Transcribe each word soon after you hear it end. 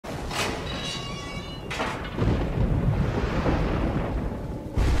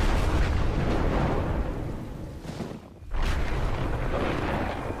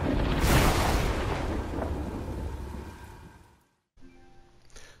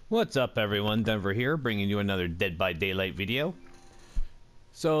What's up everyone, Denver here, bringing you another Dead by Daylight video.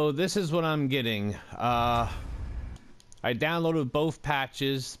 So this is what I'm getting. I downloaded both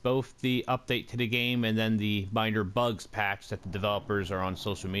patches, both the update to the game and then the minor bugs patch that the developers are on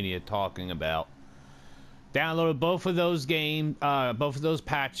social media talking about. Downloaded both of those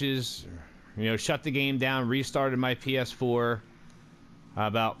patches, shut the game down, restarted my PS4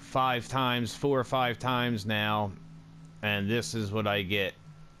 about 4 or 5 times now, and this is what I get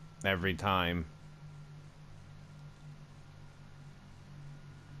every time.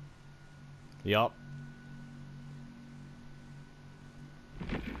 Yup.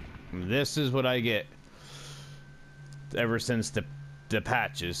 This is what I get ever since the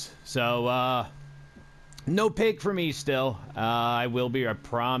patches. So, no pig for me still. I will be, I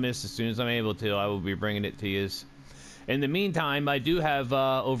promise, as soon as I'm able to, I will be bringing it to you. In the meantime, I do have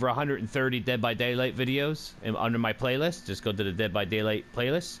over 130 Dead by Daylight videos under my playlist. Just go to the Dead by Daylight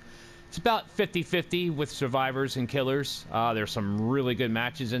playlist. It's about 50-50 with survivors and killers. There's some really good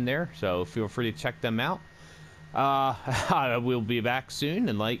matches in there, so feel free to check them out. I will be back soon,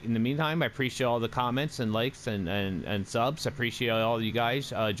 and in the meantime, I appreciate all the comments and likes and subs. I appreciate all you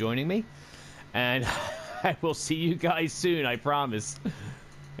guys joining me, and I will see you guys soon, I promise.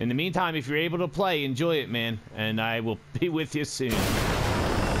 In the meantime, if you're able to play, enjoy it, man, and I will be with you soon.